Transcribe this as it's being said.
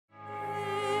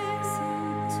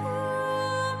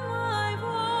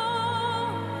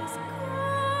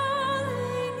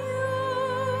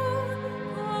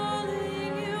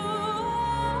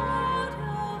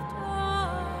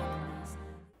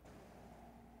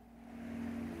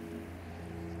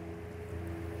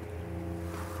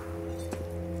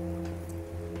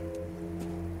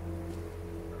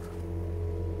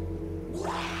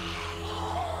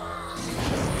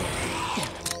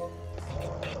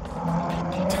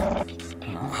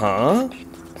Huh?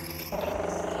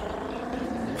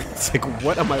 It's like,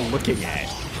 what am I looking at?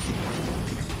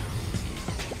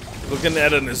 Looking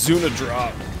at an Azuna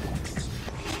drop.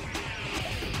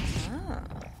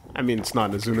 I mean, it's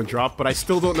not an Azuna drop, but I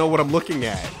still don't know what I'm looking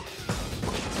at.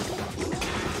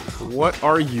 What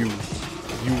are you,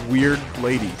 you weird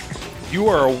lady? You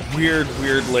are a weird,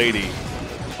 weird lady.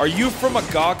 Are you from a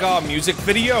Gaga music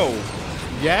video?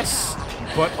 Yes,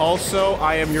 but also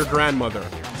I am your grandmother.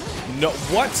 No,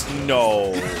 what?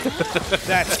 No.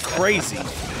 That's crazy.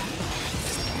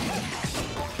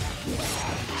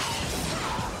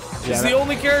 He's the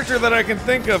only character that I can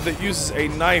think of that uses a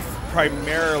knife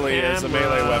primarily as a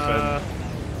melee weapon.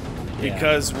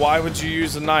 Because why would you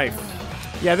use a knife?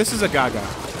 Yeah, this is a Gaga.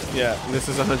 Yeah. This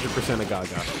is 100% a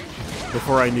Gaga.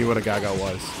 Before I knew what a Gaga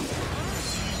was.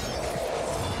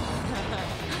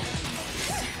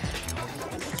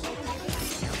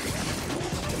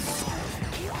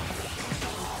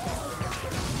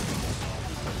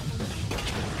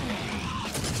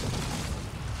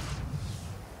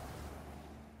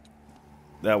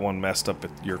 That one messed up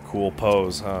your cool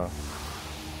pose, huh?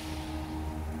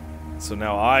 So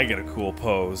now I get a cool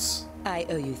pose. I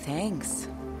owe you thanks.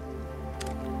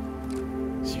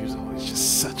 She was always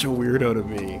just such a weirdo to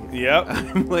me. Yep.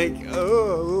 I'm like,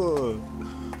 oh.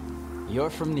 You're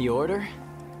from the Order?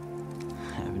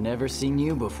 I've never seen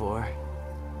you before.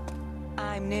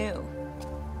 I'm new.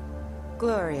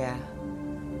 Gloria.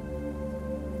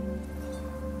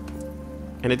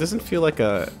 And it doesn't feel like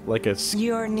a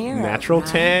You're near natural right?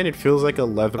 tan. It feels like a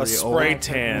leathery A spray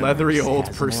tan. leathery old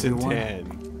Hasn't person everyone?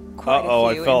 tan. Uh-oh,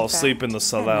 I Few, fell in asleep fact. in the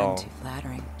They're none salon. too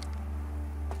flattering.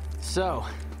 So,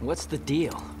 what's the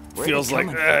deal? Where Feels they like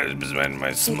coming from? it's when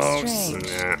my smokes.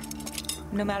 strange.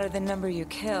 No matter the number you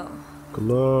kill.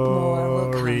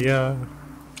 Gloria.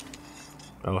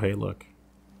 Oh, hey, look.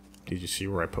 Did you see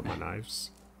where I put my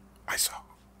knives? I saw.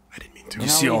 I didn't mean to. And You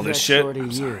I'll see all leave this that shit? short to I'm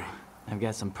you. sorry. I've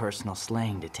got some personal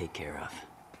slaying to take care of.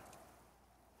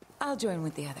 I'll join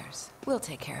with the others. We'll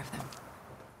take care of them.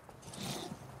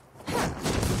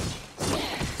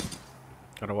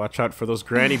 Gotta watch out for those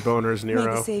granny boners, May the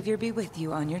Nero. Savior be with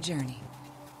you on your journey.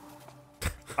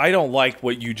 I don't like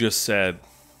what you just said.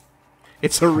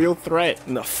 It's a real threat.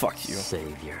 No, fuck you.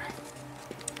 Savior.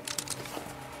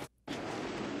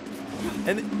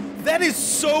 And that is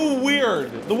so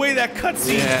weird, the way that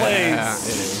cutscene Yeah, it plays.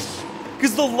 is.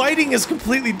 Because the lighting is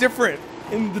completely different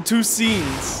in the two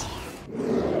scenes.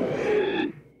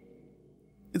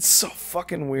 It's so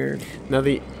fucking weird. Now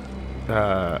the,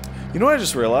 You know what I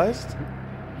just realized?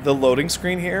 The loading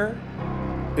screen here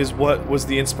is what was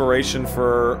the inspiration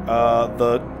for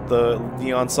the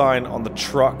neon sign on the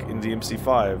truck in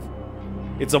DMC5.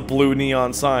 It's a blue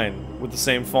neon sign with the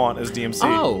same font as DMC.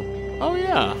 oh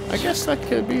yeah. I guess that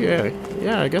could be.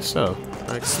 Yeah, I guess so.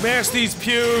 Like, Smash these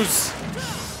pews!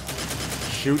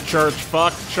 shoot church.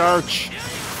 Fuck church.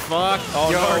 Fuck. Oh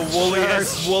your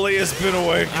no, Wooly has been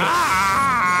awakened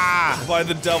by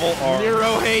the devil arm.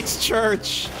 Nero hates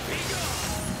church.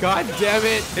 God damn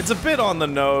it. It's a bit on the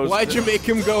nose. Why'd you make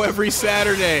him go every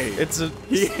Saturday?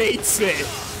 He hates it.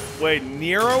 Wait,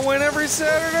 Nero went every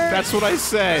Saturday? That's what I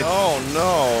said. Oh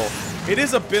no. It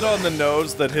is a bit on the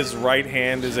nose that his right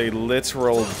hand is a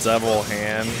literal devil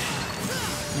hand.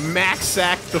 Max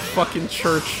sack the fucking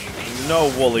church.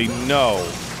 No, Wooly, no.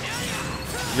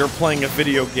 You're playing a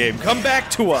video game. Come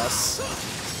back to us.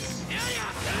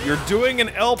 You're doing an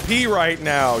LP right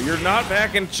now. You're not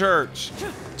back in church.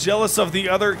 Jealous of the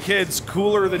other kids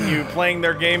cooler than you playing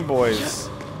their Game Boys.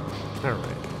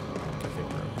 Alright.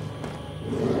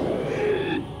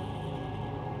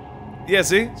 Yeah,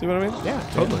 see? See what I mean? Yeah,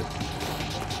 totally.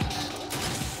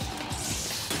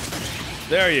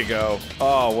 There you go.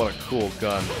 Oh, what a cool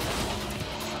gun.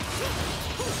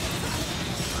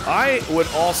 I would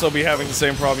also be having the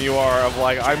same problem you are of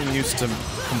like, I'm used to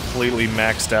completely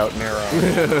maxed out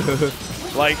Nero.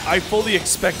 Like, I fully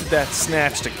expected that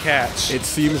snatch to catch. It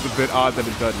seems a bit odd that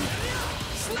it doesn't.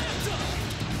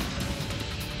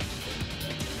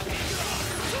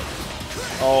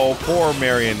 Oh, poor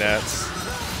marionettes.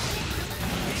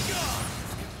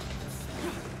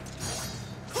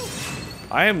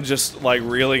 I am just, like,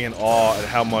 really in awe at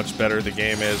how much better the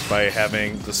game is by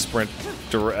having the sprint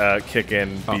kick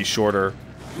in be shorter.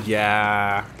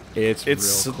 Yeah, it's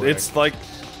real quick. It's like,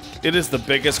 it is the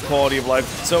biggest quality of life.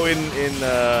 So in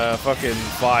fucking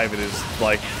 5, it is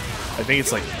like, I think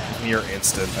it's like near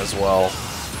instant as well.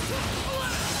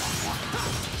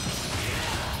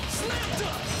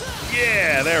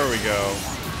 Yeah, there we go.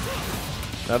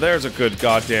 Now there's a good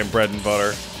goddamn bread and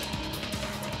butter.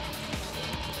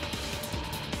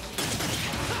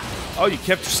 Oh, you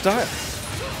kept your style.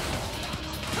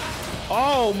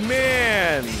 Oh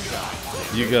man!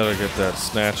 You gotta get that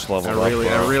snatch level up. I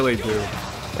really do.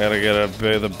 Gotta get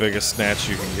the biggest snatch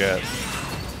you can get.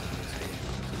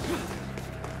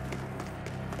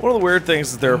 One of the weird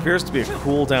things is there appears to be a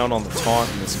cooldown on the taunt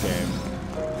in this game.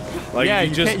 Like Yeah,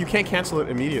 you can't cancel it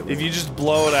immediately. if you just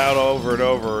blow it out over and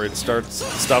over, it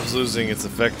stops losing its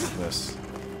effectiveness.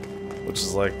 Which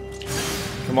is like,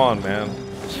 come on, man.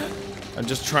 I'm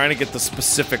just trying to get the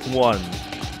specific one.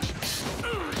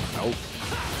 Nope.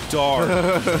 Darn.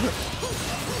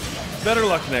 Better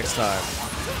luck next time.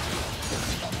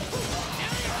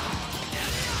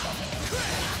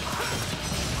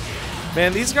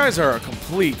 Man, these guys are a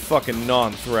complete fucking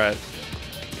non-threat.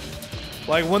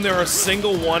 Like, when they're a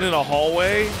single one in a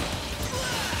hallway,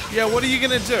 yeah, what are you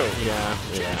gonna do? Yeah.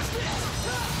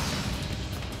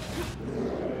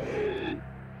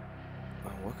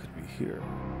 Oh, what could be here?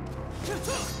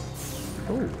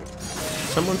 Oh.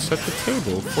 Someone set the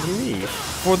table for me.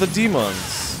 For the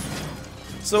demons.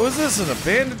 So is this an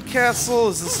abandoned castle?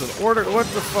 Is this an order? What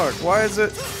the fuck? Why is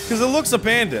it? Because it looks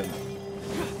abandoned.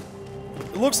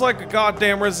 It looks like a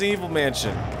goddamn Resident Evil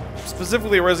mansion.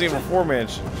 Specifically a Resident Evil 4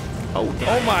 mansion. Oh,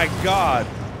 Oh my god.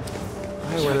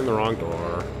 I went in the wrong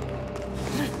door.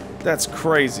 That's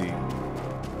crazy.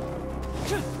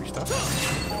 Free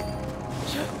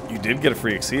stuff. You did get a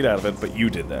free exceed out of it, but you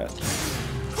did that.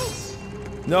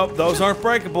 Nope, those aren't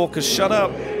breakable, because shut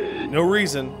up. No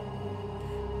reason.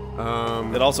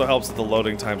 It also helps that the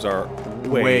loading times are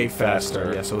way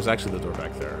faster. Yeah, so it was actually the door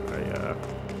back there. I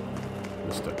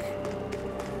mistook.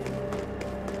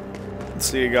 Let's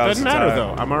see, you got Doesn't matter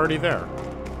though. I'm already there.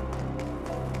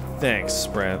 Thanks,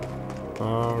 Sprint.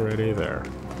 Already there.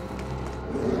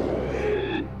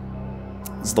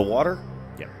 Is the water?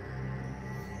 Yeah.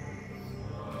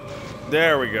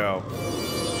 There we go.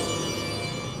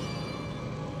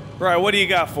 Right, what do you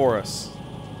got for us?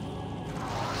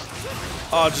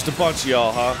 Oh, just a bunch of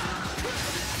y'all, huh?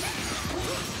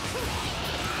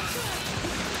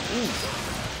 Ooh.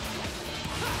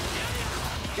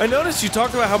 I noticed you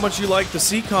talked about how much you like the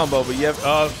C combo, but you have...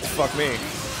 Oh, fuck me.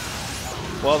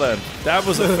 Well then, that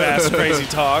was a fast, crazy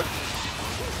talk.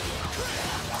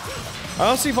 I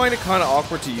honestly find it kind of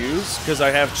awkward to use, because I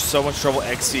have so much trouble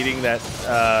exceeding that,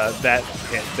 that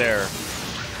hit there.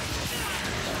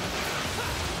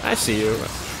 I see you.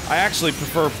 I actually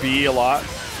prefer B a lot,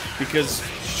 because you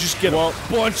just get a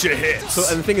bunch of hits. So,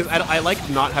 and the thing is, I like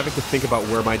not having to think about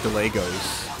where my delay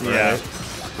goes. Yeah, Right?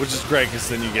 which is great, because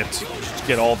then you get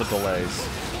all the delays.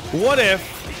 What if,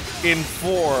 in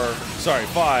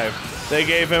 5, they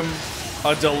gave him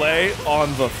a delay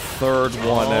on the third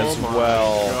one as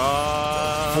well.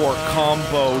 God. For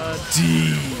combo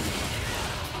D.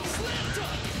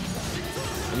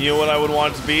 And you know what I would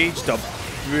want it to be? Just a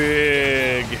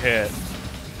big hit.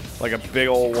 Like a big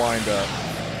old wind-up.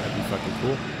 That'd be fucking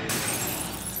cool.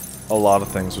 A lot of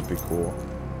things would be cool.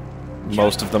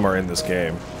 Most of them are in this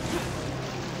game.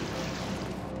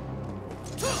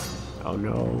 Oh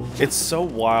no. It's so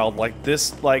wild. Like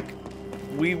this, like,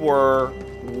 we were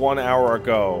 1 hour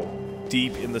ago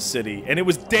deep in the city, and it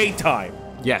was daytime.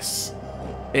 Yes.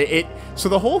 So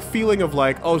the whole feeling of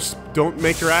like, oh, don't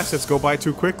make your assets go by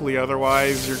too quickly,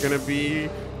 otherwise you're gonna be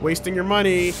wasting your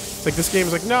money. It's like this game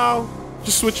is like, no,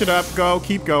 just switch it up,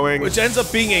 keep going. Which ends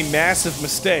up being a massive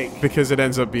mistake. Because it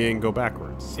ends up being go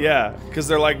backwards. Yeah, because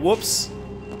they're like, whoops,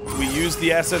 we used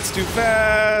the assets too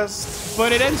fast.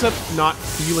 But it ends up not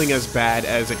feeling as bad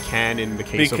as it can in the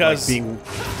case Because- of like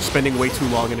spending way too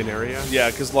long in an area. Yeah,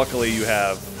 because luckily you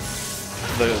have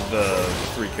the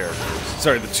 3 characters.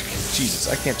 Sorry, the 2. Jesus,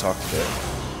 I can't talk today.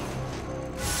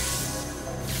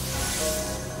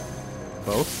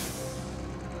 Both?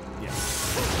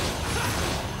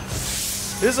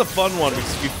 This is a fun one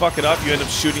because if you fuck it up, you end up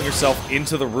shooting yourself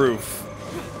into the roof.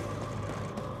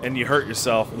 And you hurt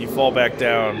yourself, and you fall back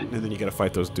down. And then you gotta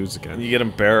fight those dudes again. And you get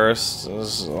embarrassed.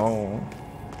 Oh.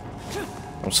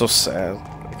 I'm so sad.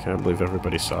 I can't believe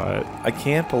everybody saw it. I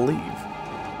can't believe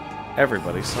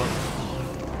everybody saw it.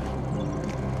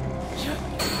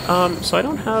 So I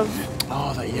don't have...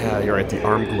 Oh, yeah, you're right. The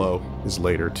arm glow is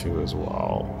later, too, as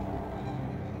well.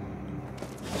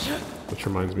 Which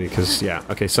reminds me, because, yeah,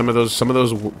 okay, some of those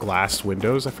glass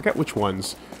windows, I forget which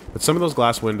ones, but some of those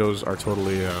glass windows are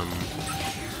totally,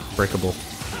 breakable.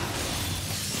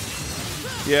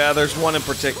 Yeah, there's one in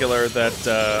particular that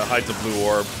hides a blue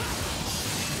orb.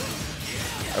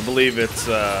 I believe it's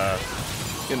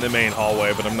in the main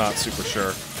hallway, but I'm not super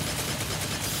sure.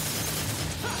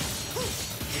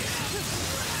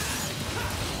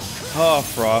 Oh,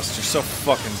 Frost, you're so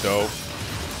fucking dope.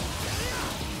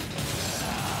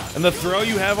 And the throw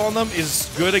you have on them is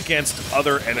good against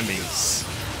other enemies.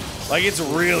 Like, it's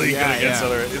really good against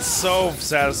other... It's so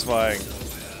satisfying.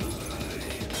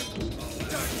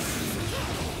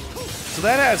 So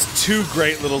that has two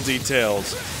great little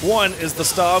details. One is the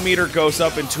style meter goes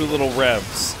up in 2 little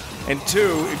revs. And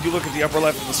 2, if you look at the upper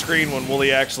left of the screen when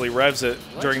Wooly actually revs it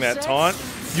during that taunt,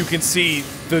 you can see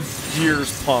the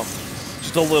gears pump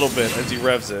just a little bit as he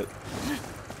revs it.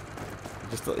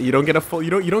 You don't get a full. You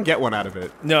don't get one out of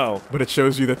it. No, but it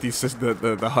shows you that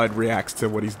the HUD reacts to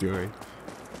what he's doing.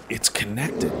 It's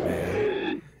connected,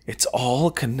 man. It's all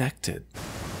connected.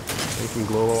 You can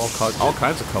glow all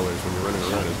kinds of colors when you're running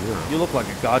around as Nero. You look like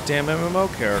a goddamn MMO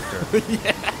character.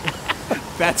 Yeah,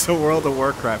 that's a World of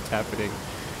Warcraft happening.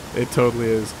 It totally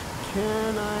is.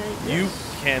 Can I? Yes. You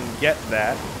can get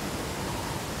that.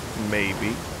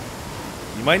 Maybe.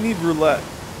 You might need roulette.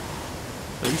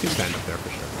 You can stand up there for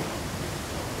sure.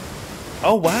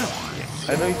 Oh wow!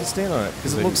 I know you can stand on it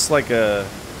because it looks like a.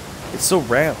 It's so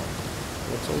round.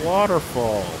 It's a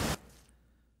waterfall.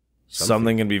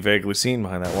 Something can be vaguely seen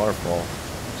behind that waterfall.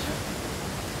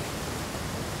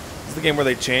 This is the game where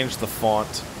they changed the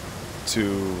font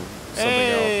to something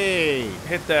else.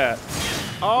 Hit that.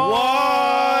 Oh.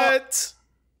 What?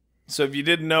 So if you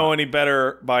didn't know any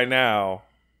better by now,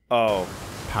 power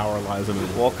lies in it.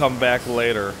 We'll come back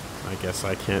later. I guess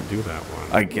I can't do that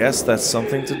one. I guess that's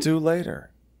something to do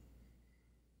later.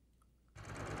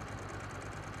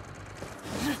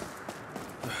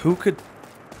 Who could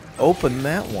open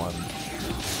that one?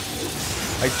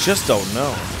 I just don't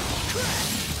know.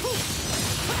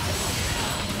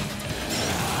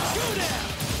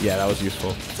 Yeah, that was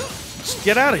useful. Just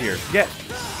get out of here.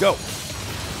 Go.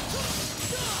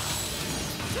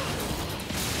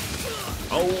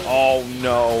 Oh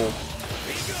no.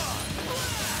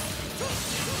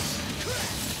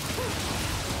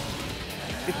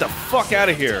 Get the fuck out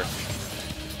of here.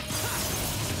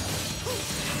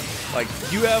 Like,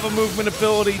 you have a movement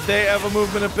ability, they have a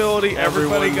movement ability,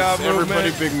 everybody got movement.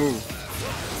 Everybody big move.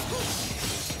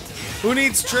 Who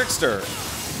needs Trickster?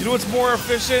 You know what's more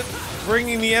efficient?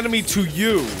 Bringing the enemy to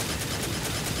you.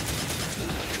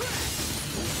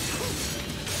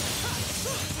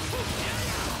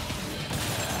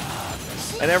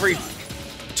 And every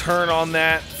turn on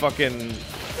that fucking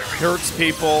hurts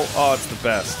people. Oh, it's the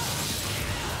best.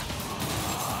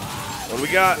 What do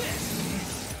we got?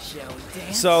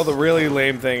 So the really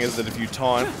lame thing is that if you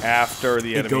taunt after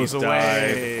the enemies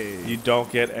die, you don't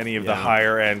get any of the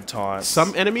higher end taunts.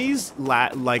 Some enemies,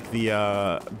 like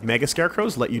the Mega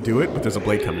Scarecrows, let you do it, but there's a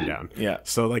blade coming down. Yeah.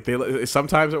 So like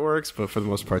sometimes it works, but for the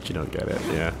most part you don't get it.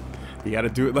 Yeah. You got to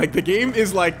do it. Like the game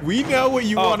is like, we know what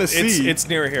you want to see. It's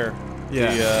near here.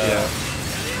 Yeah.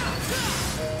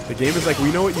 The game is like,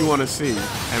 we know what you want to see,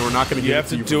 and we're not going to give it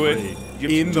to you. You have to do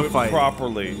it in the fight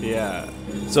properly. Yeah.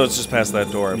 So it's just past that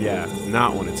door. Yeah,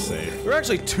 not when it's safe. There are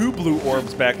actually 2 blue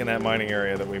orbs back in that mining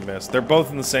area that we missed. They're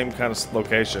both in the same kind of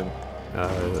location.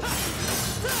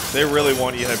 They really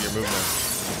want you to have your movement.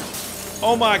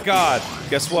 Oh my god!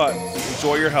 Guess what?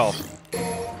 Enjoy your health. I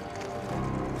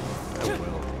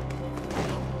will.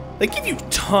 They give you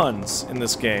tons in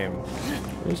this game.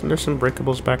 Isn't there some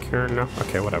breakables back here? No?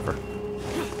 Okay, whatever.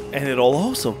 And it'll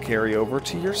also carry over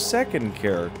to your second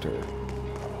character.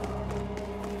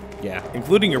 Yeah.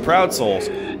 Including your Proud Souls,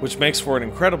 which makes for an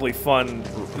incredibly fun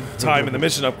time in the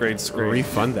mission upgrade screen.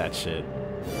 Refund that shit.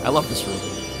 I love this room.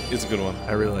 It's a good one.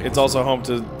 I really like it. It's also home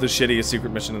to the shittiest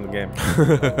secret mission in the game.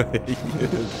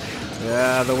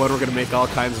 Yeah, the one we're gonna make all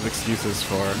kinds of excuses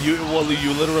for. You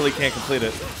literally can't complete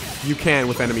it. You can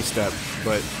with enemy step,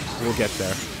 but we'll get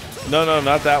there. No,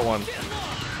 not that one.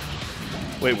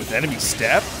 Wait, with enemy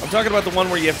step? I'm talking about the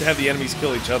one where you have to have the enemies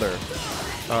kill each other.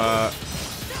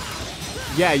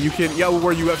 Yeah, you can. Yeah,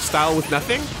 where you have style with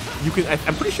nothing. You can.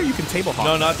 I'm pretty sure you can table hop.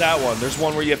 No, not that one. There's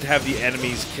one where you have to have the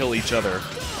enemies kill each other,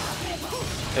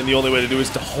 and the only way to do it is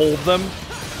to hold them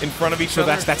in front of each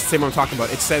other. So that's the same one I'm talking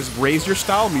about. It says raise your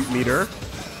style meter.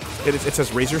 It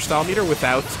says raise your style meter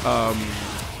without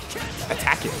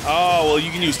attacking. Oh well,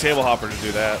 you can use table hopper to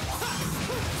do that.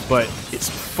 But it's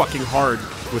fucking hard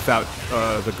without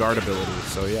the guard ability.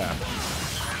 So yeah.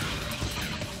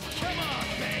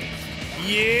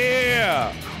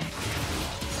 Yeah!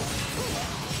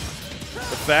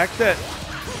 The fact that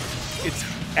it's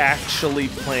actually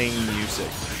playing music.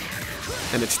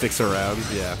 And it sticks around,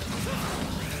 yeah.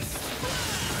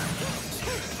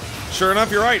 Sure enough,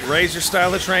 you're right. Raise your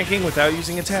stylish ranking without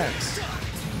using attacks.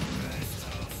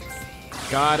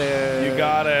 Got it. You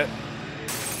got it.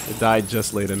 It died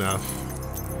just late enough.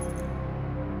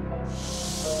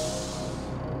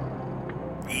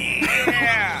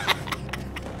 Yeah!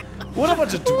 What a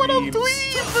bunch of dweebs.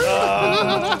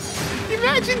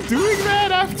 Imagine doing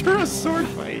that after a sword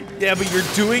fight. Yeah, but you're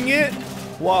doing it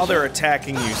while they're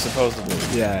attacking you, supposedly.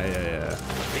 Yeah.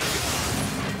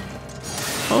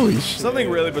 Holy shit. Something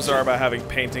really bizarre about having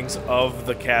paintings of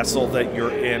the castle that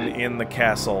you're in the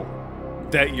castle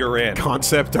that you're in.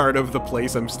 Concept art of the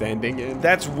place I'm standing in.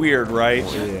 That's weird, right?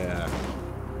 Yeah.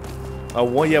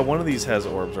 One of these has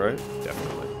orbs, right?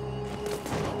 Definitely.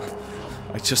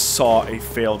 I just saw a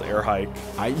failed air hike.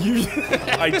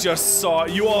 I just saw.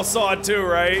 You all saw it too,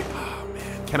 right? Oh,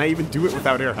 man. Can I even do it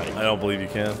without air hike? I don't believe you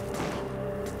can.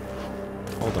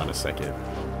 Hold on a second.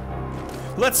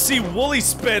 Let's see Wooly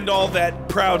spend all that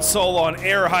proud soul on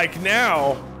air hike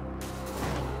now.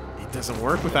 It doesn't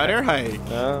work without air hike.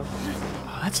 Oh,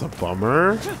 that's a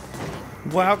bummer.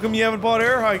 Well, how come you haven't bought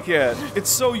air hike yet? It's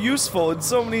so useful in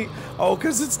so many. Oh,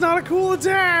 because it's not a cool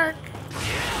attack.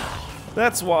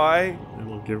 That's why.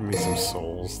 It'll give me some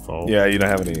souls, though. Yeah, you don't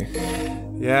have any.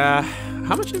 Yeah.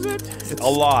 How much is it? It's a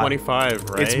lot. 25,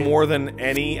 right? It's more than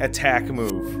any attack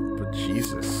move. But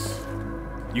Jesus.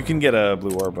 You can get a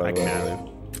blue orb, by the way.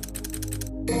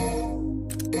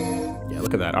 Yeah,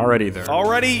 look at that. Already there.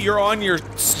 Already, you're on your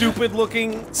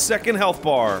stupid-looking second health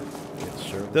bar.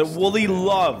 That Wooly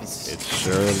loves. It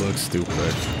sure looks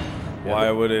stupid. Why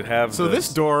would it have So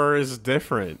this door is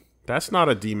different. That's not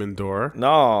a demon door.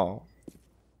 No.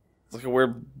 It's like a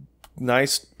weird,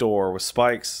 nice door with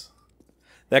spikes.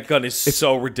 That gun is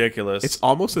so ridiculous. It's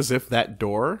almost as if that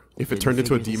door, if it turned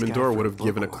into a demon door, would have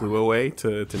given a clue away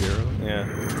to Nero. Yeah.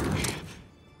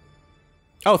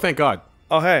 Oh, thank God.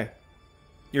 Oh, hey.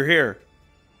 You're here.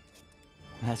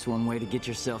 That's one way to get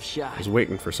yourself I shot. was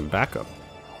waiting for some backup.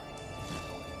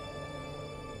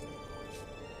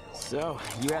 So,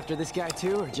 you after this guy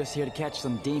too, or just here to catch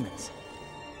some demons?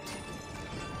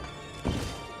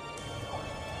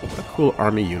 What a cool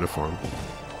army uniform.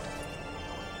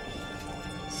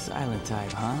 Silent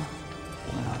type, huh?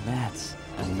 Well, that's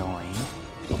annoying.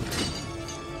 Much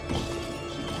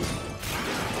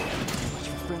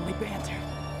for friendly banter.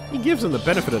 He gives him the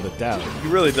benefit of the doubt. He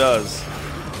really does.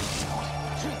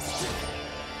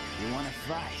 You want to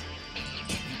fight?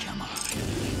 Come on.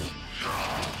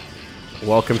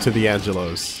 Welcome to the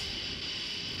Angelos.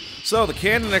 So, the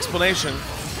canon explanation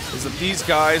is that these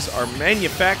guys are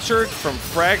manufactured from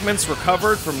fragments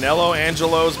recovered from Nello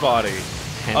Angelo's body.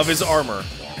 Hence of his armor.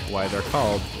 Why they're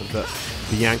called the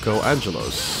Bianco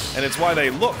Angelos. And it's why they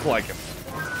look like him.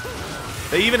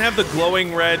 They even have the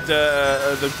glowing red,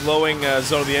 the glowing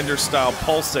Zone of the Ender style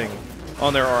pulsing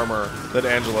on their armor that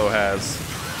Angelo has.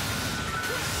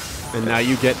 And now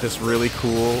you get this really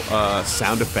cool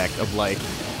sound effect of like,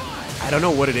 I don't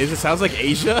know what it is. It sounds like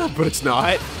Asia, but it's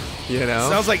not. You know?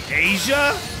 Sounds like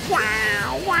Asia?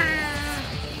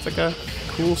 It's like a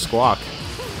cool squawk.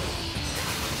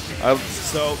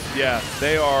 So, yeah,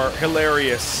 they are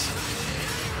hilarious.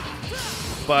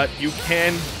 But you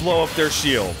can blow up their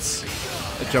shields.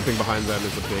 Jumping behind them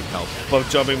is a big help. But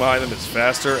jumping behind them is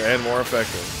faster and more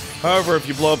effective. However, if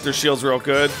you blow up their shields real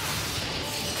good,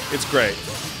 it's great.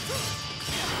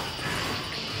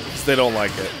 'Cause they don't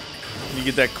like it. You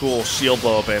get that cool shield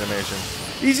blow up animation.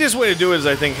 Easiest way to do it is,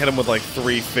 I think, hit them with like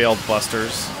 3 failed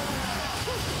busters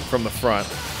from the front.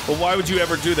 But why would you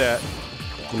ever do that?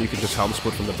 And you can just helm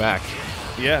split from the back.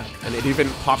 Yeah. And it even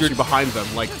pops you behind them,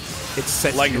 like it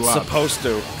sets like you it's up. supposed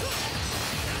to.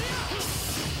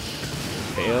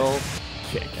 Tail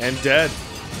kick. And dead.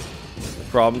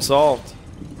 Problem solved.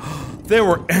 They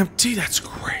were empty? That's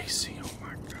crazy. Oh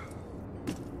my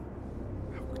god.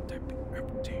 How could they be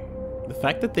empty? The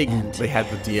fact that they had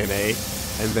the DNA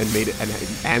and then made it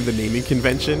and the naming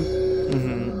convention.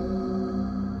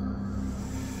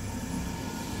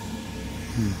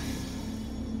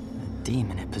 A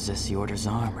demon had possessed the Order's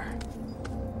armor.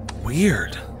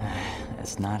 Weird.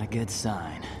 That's not a good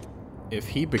sign. If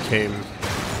he became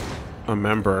a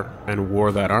member and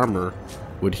wore that armor,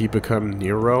 would he become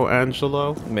Nero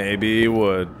Angelo? Maybe he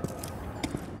would.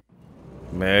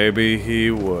 Maybe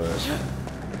he would.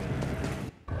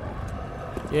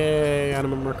 Yay,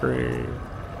 Anima Mercury.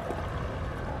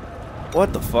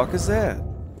 What the fuck is that?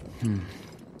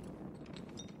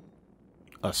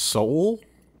 A soul?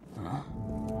 Huh?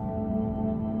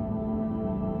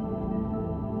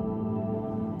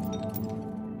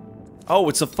 Oh,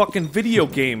 it's a fucking video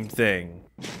game thing.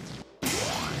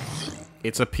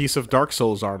 It's a piece of Dark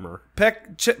Souls armor.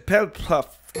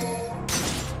 Puff.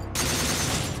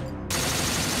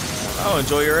 Oh,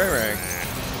 enjoy your A rank.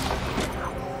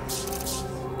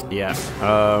 Yeah.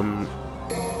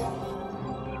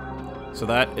 So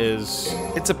that is...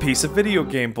 It's a piece of video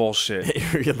game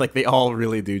bullshit. like, they all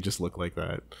really do just look like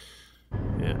that.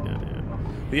 Yeah.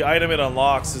 The item it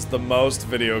unlocks is the most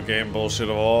video game bullshit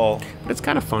of all. But it's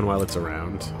kind of fun while it's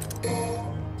around.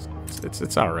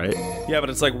 It's all right. Yeah, but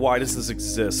it's like, why does this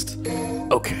exist?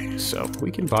 Okay, so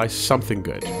we can buy something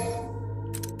good.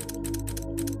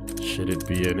 Should it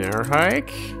be an air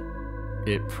hike?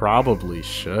 It probably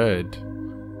should.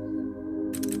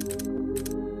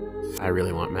 I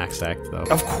really want Max Act, though.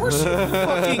 Of course you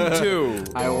fucking do.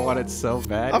 I want it so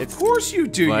bad. Of course you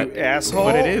do, you asshole.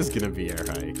 But it is gonna be air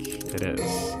hike. It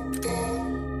is.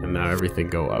 And now everything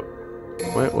go up.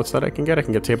 Wait, what's that I can get? I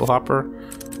can get Table Hopper.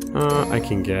 I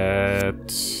can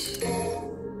get... Is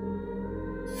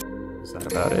that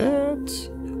about it?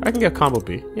 I can get Combo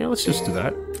B. Yeah, let's just do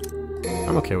that.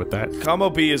 I'm okay with that. Combo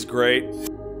B is great.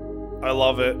 I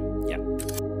love it. Yeah.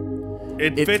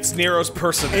 It fits Nero's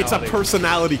personality. It's a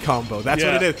personality combo. That's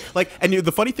what it is. Like, and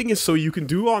the funny thing is, so you can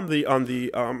do on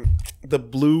the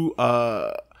blue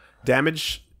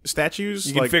damage statues.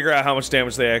 You can figure out how much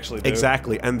damage they actually do.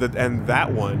 Exactly, and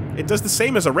that one, it does the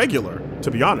same as a regular,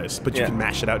 to be honest. But you can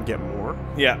mash it out and get more.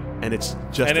 Yeah, and it's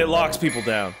just it locks people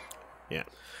down. Yeah.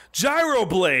 Gyro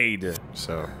Blade.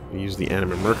 So you use the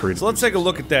Animate Mercury. So let's take a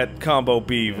look at that combo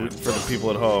B for the people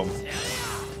at home.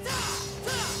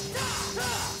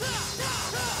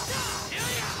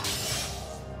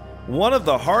 One of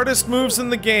the hardest moves in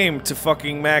the game to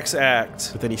fucking max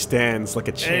act. But then he stands like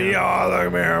a champ. Hey, y'all, look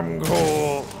at me, I'm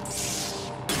cool.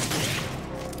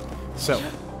 So,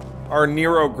 our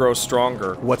Nero grows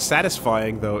stronger. What's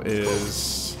satisfying, though,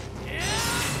 is...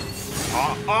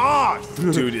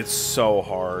 Dude, it's so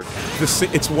hard.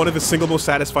 It's one of the single most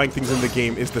satisfying things in the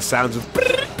game is the sounds of...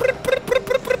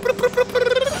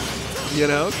 You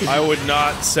know? I would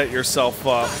not set yourself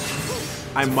up.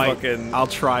 I might. I'll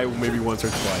try maybe once or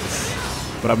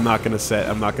twice, but I'm not gonna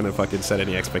fucking set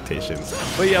any expectations.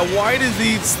 But yeah, why do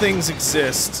these things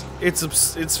exist?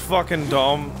 It's fucking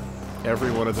dumb.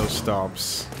 Every one of those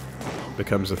stomps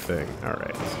becomes a thing. All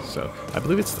right, so I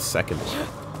believe it's the second one.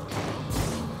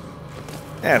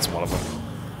 That's one of them.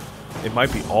 It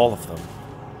might be all of them.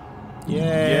 Yay!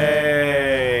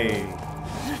 Yay!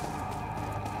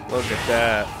 Look at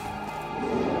that.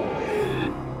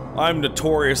 I'm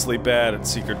notoriously bad at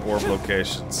secret orb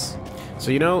locations.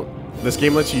 So you know, this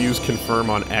game lets you use confirm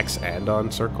on X and on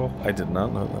circle? I did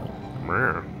not know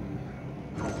that.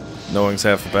 Knowing's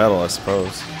half the battle, I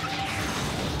suppose.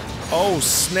 Oh,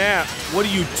 snap! What do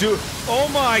you do? Oh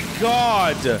my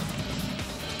god!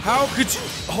 How could you...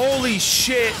 Holy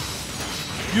shit!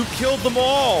 You killed them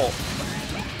all!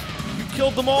 You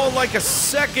killed them all in like a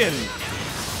second!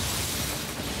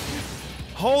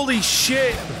 Holy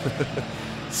shit!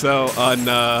 So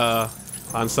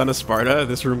on Son of Sparta,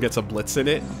 this room gets a blitz in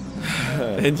it,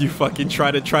 and you fucking try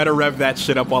to rev that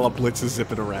shit up while a blitz is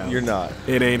zipping around. You're not.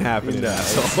 It ain't happening. No,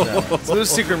 so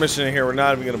there's a secret mission in here. We're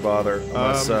not even gonna bother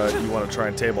unless you want to try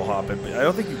and table hop it. But I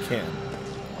don't think you can.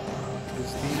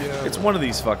 It's one of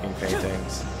these fucking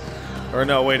paintings. Or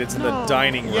no, wait, it's in the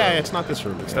dining room. Yeah, it's not this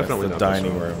room. It's definitely the not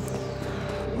dining this room.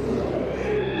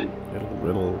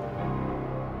 It'll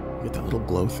get that little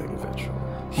glow thing eventually.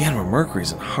 The Animate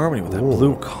Mercury's in harmony with that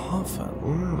blue coffin.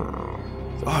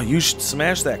 Oh, you should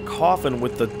smash that coffin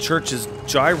with the church's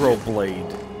gyro blade.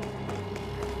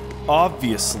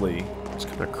 Obviously. It's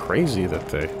kind of crazy that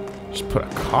they just put a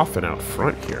coffin out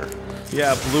front here.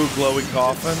 Yeah, blue glowy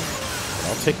coffin.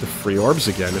 I'll take the free orbs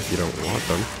again if you don't want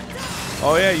them.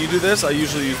 Oh yeah, you do this? I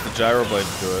usually use the gyro blade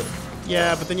to do it.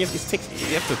 Yeah, but then you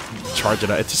have to charge it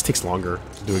out. It just takes longer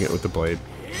doing it with the blade.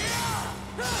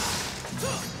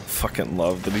 Fucking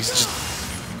love that he's just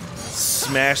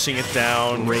smashing it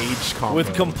down. Rage combo.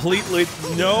 With completely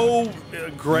no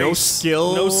grace. No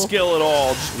skill. No skill at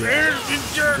all.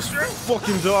 Just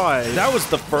fucking die. That was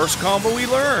the first combo we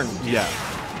learned. Yeah.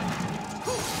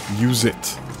 Use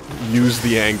it. Use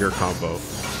the anger combo.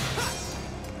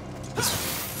 This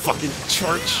fucking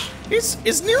church.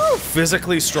 Is Nero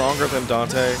physically stronger than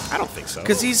Dante? I don't think so.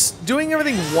 Because he's doing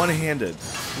everything one-handed.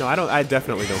 No, I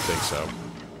definitely don't think so.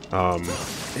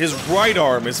 His right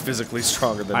arm is physically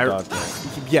stronger than Dante.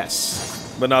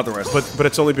 Yes, but not the rest. But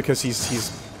it's only because he's.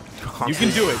 You can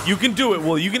do it. You can do it.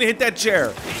 Well, you can hit that chair.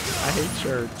 I hate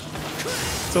church.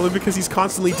 It's only because he's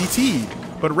constantly DT'd.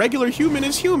 But regular human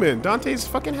is human. Dante's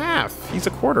fucking half. He's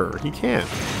a quarter. He can't.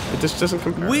 It just doesn't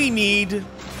compare. We need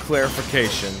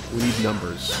clarification. We need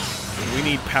numbers. We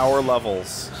need power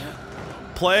levels.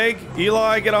 Plague,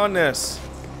 Eli, get on this.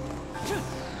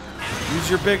 Use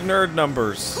your big nerd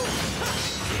numbers.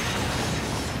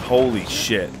 Holy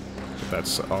shit.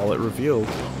 That's all it revealed.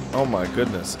 Oh my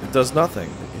goodness. It does nothing.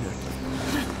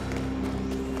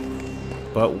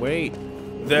 But wait.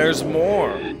 There's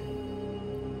more.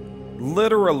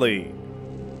 Literally.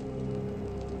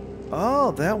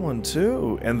 Oh, that one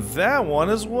too. And that one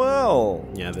as well.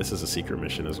 Yeah, this is a secret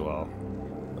mission as well.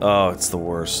 Oh, it's the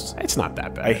worst. It's not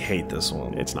that bad. I hate this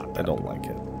one. It's not bad. I don't like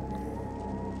it.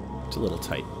 It's a little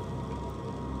tight.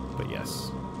 But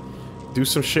yes. Do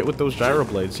some shit with those gyro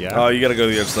blades, yeah? Oh, you gotta go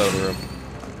to the other side of the room.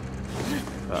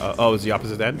 Oh, is the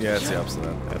opposite end? Yeah, it's the opposite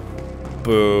end.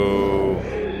 Boo.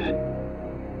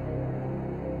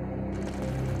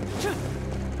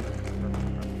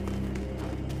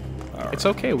 It's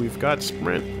okay, we've got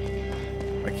sprint.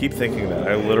 I keep thinking that.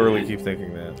 I literally keep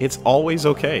thinking that. It's always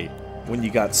okay. When you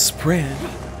got sprint.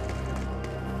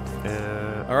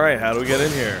 Alright, how do we get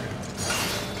in here?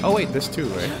 Oh wait, this too,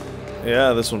 right?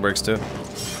 Yeah, this one breaks too.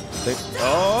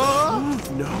 Oh!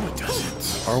 No, it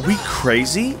doesn't. Are we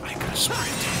crazy? I got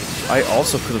sprint. I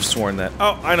also could have sworn that.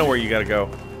 Oh, I know where you gotta go.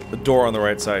 The door on the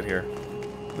right side here.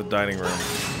 The dining room.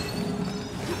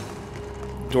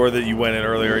 Door that you went in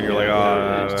earlier and you're like,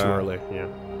 oh, it's too early, yeah.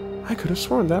 I could have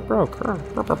sworn that broke.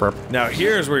 Now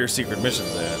here's where your secret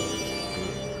mission's at.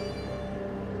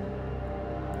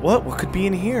 What? What could be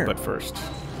in here? But first.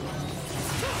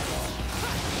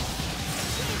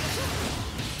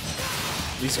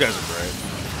 These guys are great.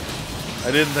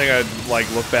 I didn't think I'd, like,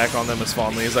 look back on them as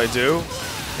fondly as I do.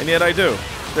 And yet I do.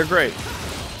 They're great.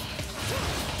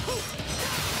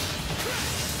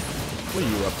 What are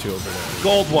you up to over there?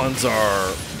 Gold ones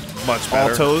are much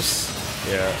better. Altos?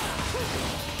 Yeah.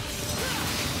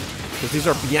 Because these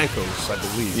are Biancos, I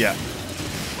believe. Yeah.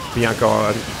 Bianco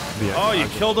on... Oh, you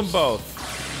killed them both.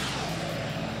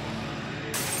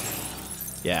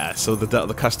 Yeah, so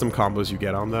the custom combos you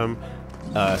get on them,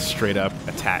 straight up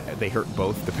attack, they hurt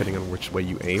both depending on which way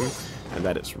you aim, and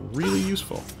that is really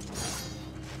useful.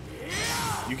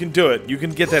 You can do it. You can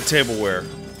get that tableware.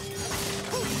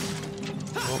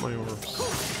 I want my orbs.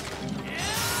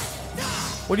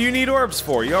 What do you need orbs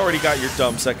for? You already got your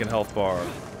dumb second health bar.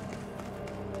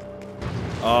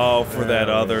 Oh, for that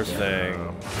other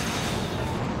thing.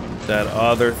 That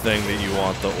other thing that you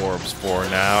want the orbs for.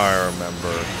 Now I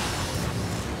remember.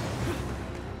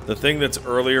 The thing that's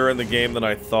earlier in the game than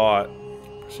I thought.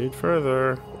 Proceed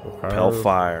further.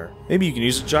 Hellfire. Maybe you can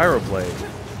use a gyro blade.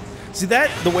 See that?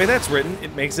 The way that's written,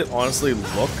 it makes it honestly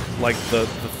look like the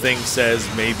thing says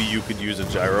maybe you could use a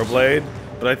gyro blade.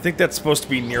 But I think that's supposed to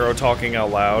be Nero talking out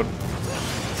loud.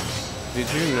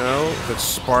 Did you know that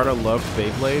Sparta loved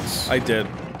Beyblades? I did.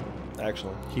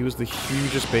 Actually. He was the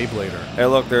hugest Beyblader. Hey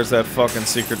look, there's that fucking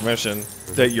secret mission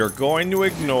that you're going to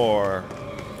ignore.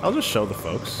 I'll just show the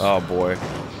folks. Oh boy.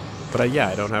 But yeah,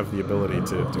 I don't have the ability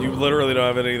to do You it. literally don't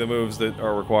have any of the moves that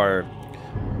are required.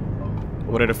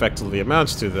 What it effectively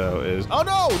amounts to, though, is... Oh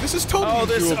no! This is totally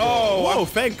doable! Whoa,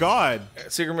 thank God!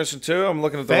 Secret mission 2? I'm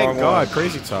looking at the Thank wrong God, one.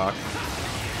 crazy talk.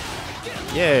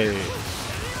 Yay.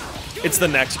 It's the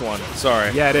next one.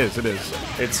 Sorry. Yeah, it is, it is.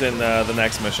 It's in the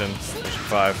next mission. Mission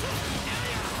 5.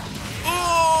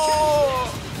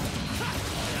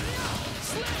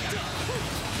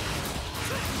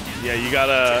 Yeah, you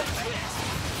gotta...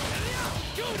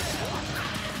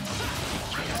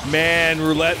 Man,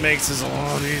 roulette makes this a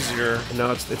lot easier.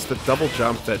 No, it's the double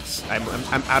jump that's... I'm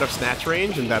out of snatch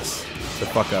range, and that's the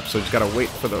fuck up. So you just gotta wait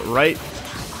for the right...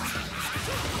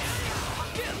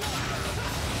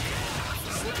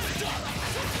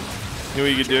 You know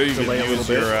what you could do? You Delay a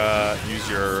could use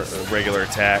your regular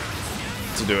attack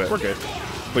to do it. We're good.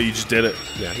 But you just did it.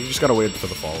 Yeah, you just gotta wait for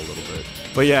the fall a little bit.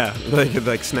 But yeah,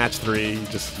 like snatch 3, you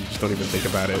just don't even think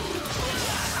about it.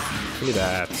 Give me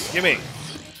that.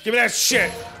 Give me that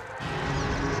shit!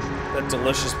 That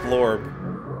delicious blorb.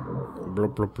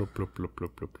 Blub, blub, blub, blub, blub,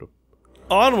 blub, blub, blub.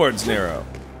 Onwards, Nero.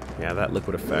 Yeah, that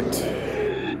liquid effect.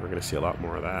 We're gonna see a lot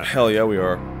more of that. Hell yeah, we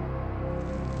are.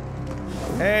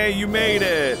 Hey, you made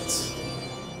it!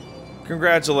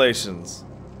 Congratulations.